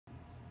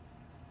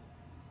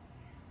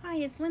Hi,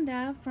 it's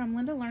Linda from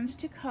Linda Learns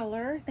to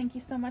Color. Thank you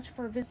so much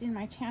for visiting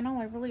my channel.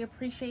 I really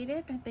appreciate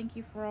it. And thank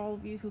you for all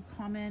of you who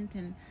comment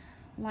and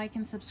like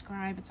and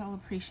subscribe. It's all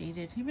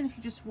appreciated. Even if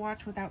you just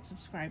watch without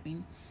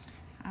subscribing.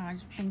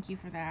 Thank you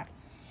for that.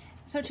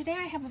 So today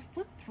I have a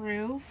flip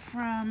through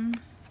from,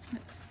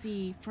 let's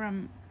see,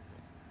 from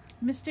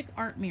Mystic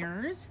Art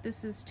Mirrors.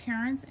 This is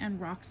Terrence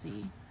and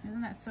Roxy.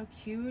 Isn't that so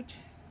cute?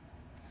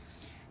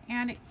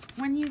 And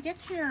when you get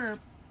your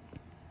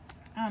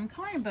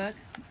coloring book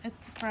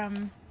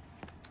from,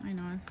 I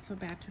know it's so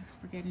bad to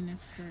forgetting it,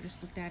 sure, I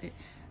just looked at it,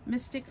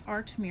 Mystic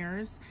Art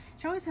Mirrors.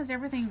 She always has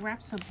everything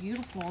wrapped so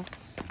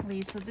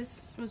beautifully. So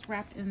this was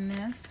wrapped in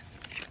this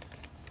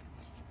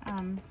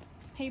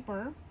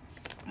paper,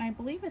 and I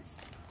believe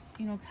it's,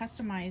 you know,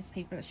 customized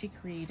paper that she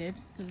created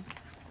because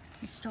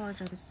the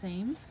stars are the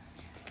same.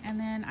 And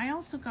then I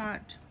also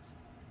got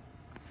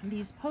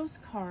these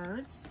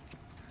postcards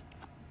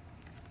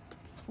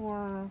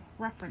for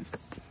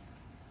reference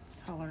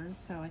colors,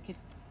 so I could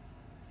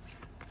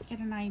get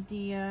an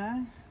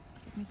idea,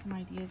 give me some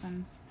ideas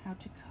on how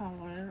to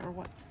color or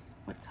what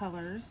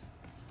colors.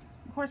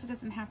 Of course, it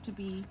doesn't have to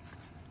be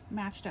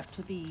matched up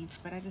to these,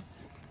 but I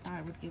just thought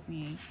it would give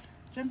me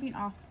a jumping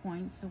off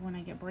point, so when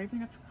I get brave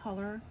enough to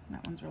color,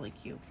 that one's really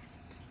cute.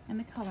 And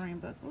the coloring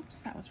book,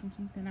 oops, that was from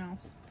something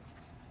else.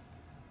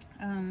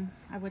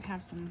 I would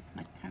have some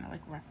kind of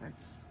like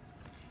reference.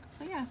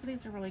 So yeah, so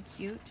these are really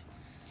cute.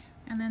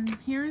 And then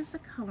here's the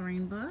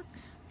coloring book.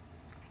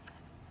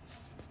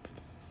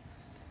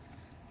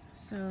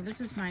 So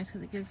this is nice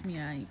because it gives me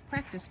a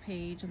practice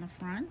page in the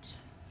front.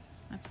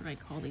 That's what I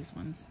call these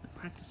ones, the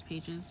practice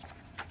pages.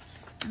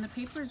 And the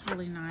paper is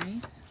really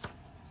nice.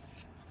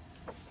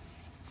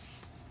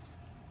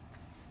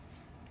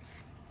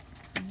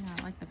 So yeah,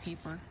 I like the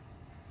paper.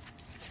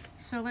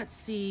 So let's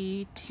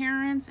see,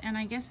 Terrence, and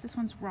I guess this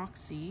one's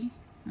Roxy.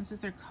 This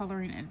is their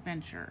Coloring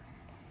Adventure.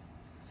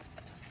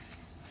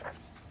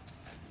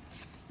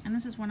 And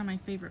this is one of my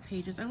favorite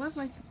pages. I love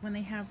like when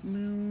they have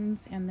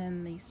moons and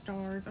then the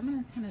stars. I'm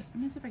gonna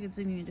see if I can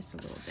zoom you in just a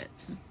little bit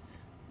since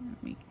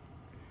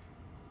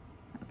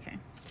okay.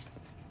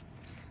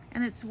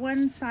 And it's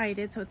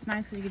one-sided, so it's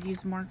nice because you could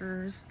use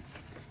markers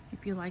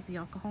if you like the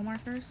alcohol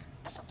markers.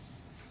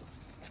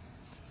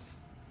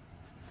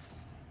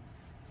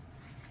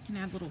 You can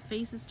add little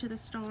faces to the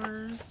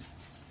stars.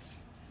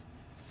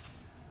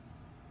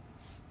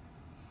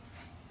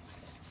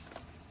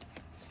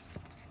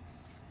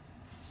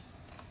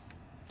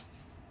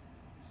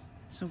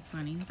 So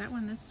funny. Is that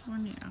one this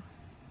one? Yeah.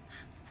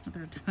 With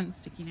her tongue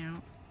sticking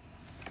out.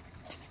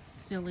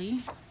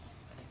 Silly.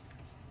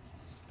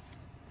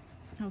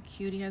 How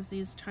cute. He has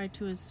these tied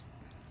to his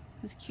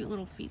cute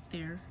little feet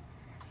there.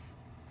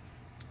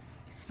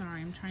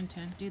 Sorry, I'm trying to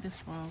do this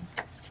while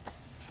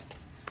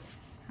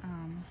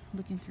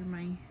looking through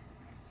my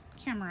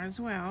camera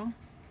as well.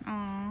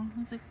 Aw,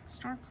 is a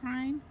star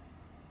crying?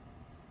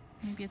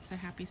 Maybe it's a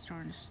happy star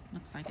and just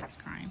looks like it's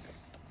crying.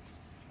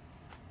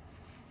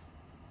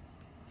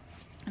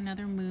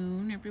 Another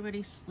moon,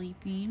 everybody's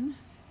sleeping.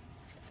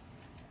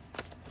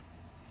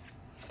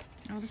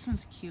 Oh, this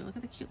one's cute. Look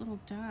at the cute little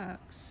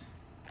ducks.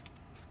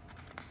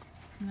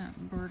 And that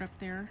bird up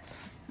there.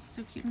 It's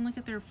so cute. And look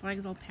at their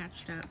flags all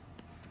patched up.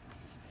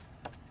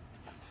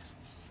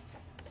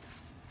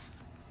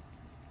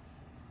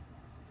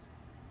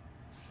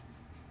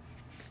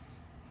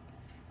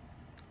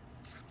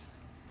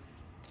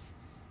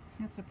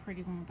 That's a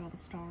pretty one with all the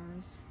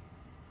stars.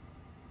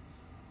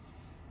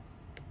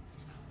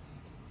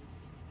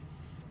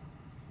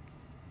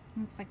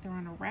 Looks like they're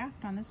on a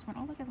raft on this one.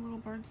 Oh, look at the little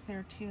birds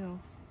there too.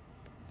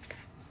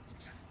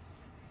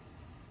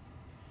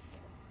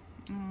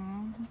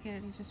 Oh, look at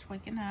it. He's just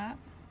waking up.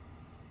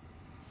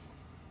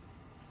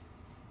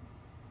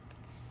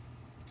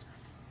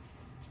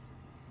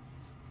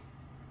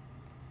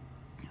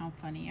 How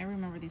funny. I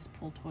remember these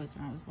pull toys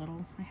when I was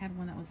little. I had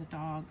one that was a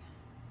dog,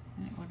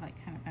 and it would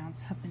like kind of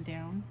bounce up and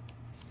down.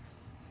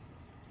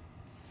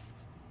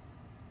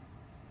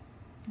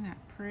 Isn't that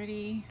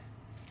pretty?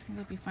 It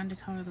would be fun to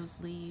color those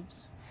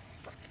leaves.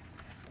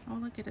 Oh,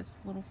 look at its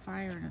little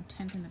fire and a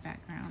tent in the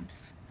background.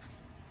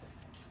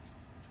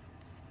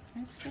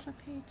 Did I skip a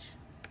page?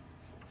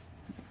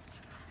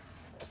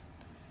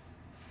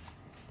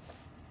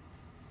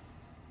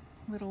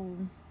 Little,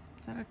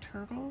 is that a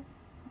turtle?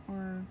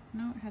 Or,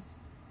 no, it has,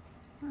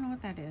 I don't know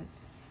what that is.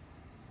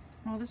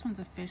 Well, this one's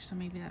a fish, so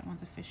maybe that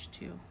one's a fish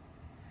too.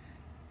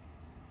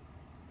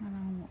 I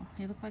don't know,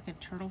 they look like a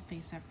turtle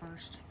face at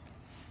first.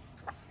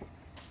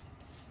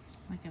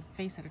 Like a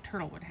face that a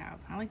turtle would have.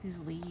 I like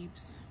these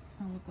leaves.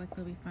 They'll look like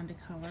they'll be fun to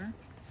color.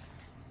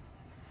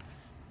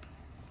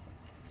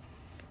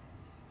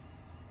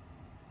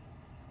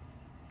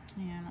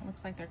 And it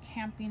looks like they're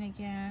camping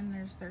again.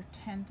 There's their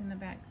tent in the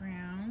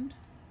background.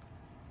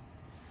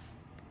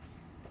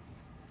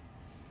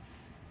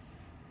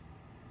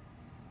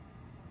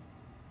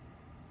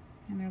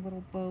 And their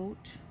little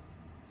boat.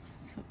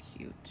 So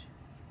cute.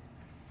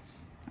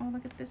 Oh,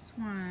 look at this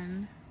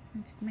one.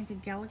 You could make a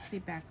galaxy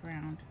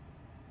background.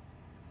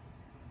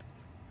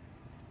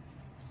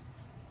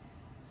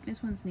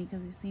 This one's neat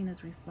because he's seeing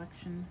his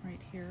reflection right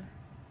here.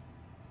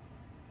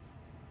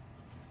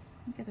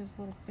 Look at this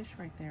little fish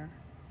right there.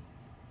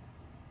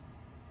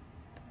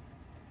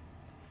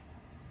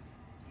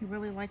 He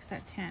really likes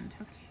that tent.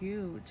 How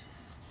cute.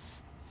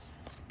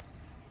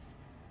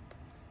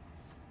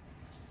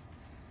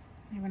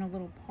 Having a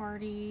little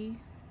party.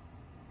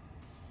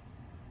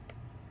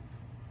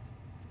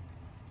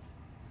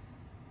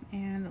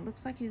 And it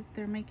looks like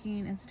they're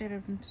making, instead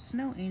of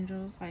snow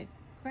angels, like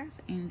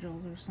grass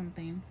angels or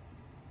something.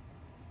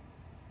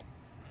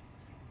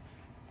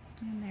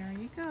 And there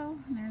you go.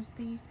 And there's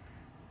the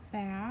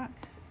back.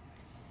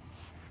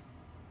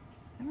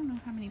 I don't know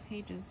how many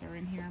pages are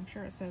in here. I'm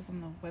sure it says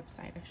on the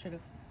website. I should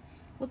have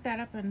looked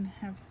that up and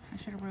I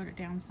should have wrote it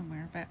down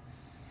somewhere. But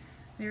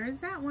there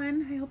is that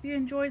one. I hope you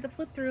enjoyed the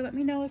flip through. Let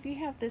me know if you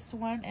have this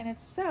one, and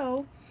if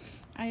so,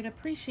 I'd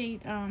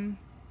appreciate,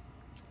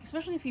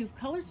 especially if you've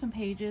colored some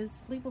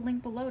pages, leave a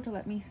link below to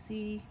let me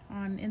see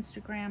on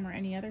Instagram or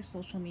any other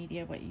social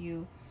media what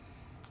you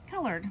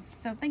colored.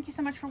 So thank you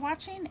so much for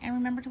watching, and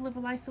remember to live a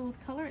life filled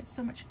with color. It's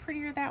so much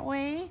prettier that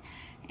way,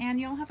 and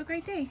y'all have a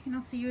great day, and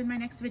I'll see you in my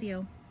next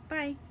video.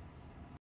 Bye.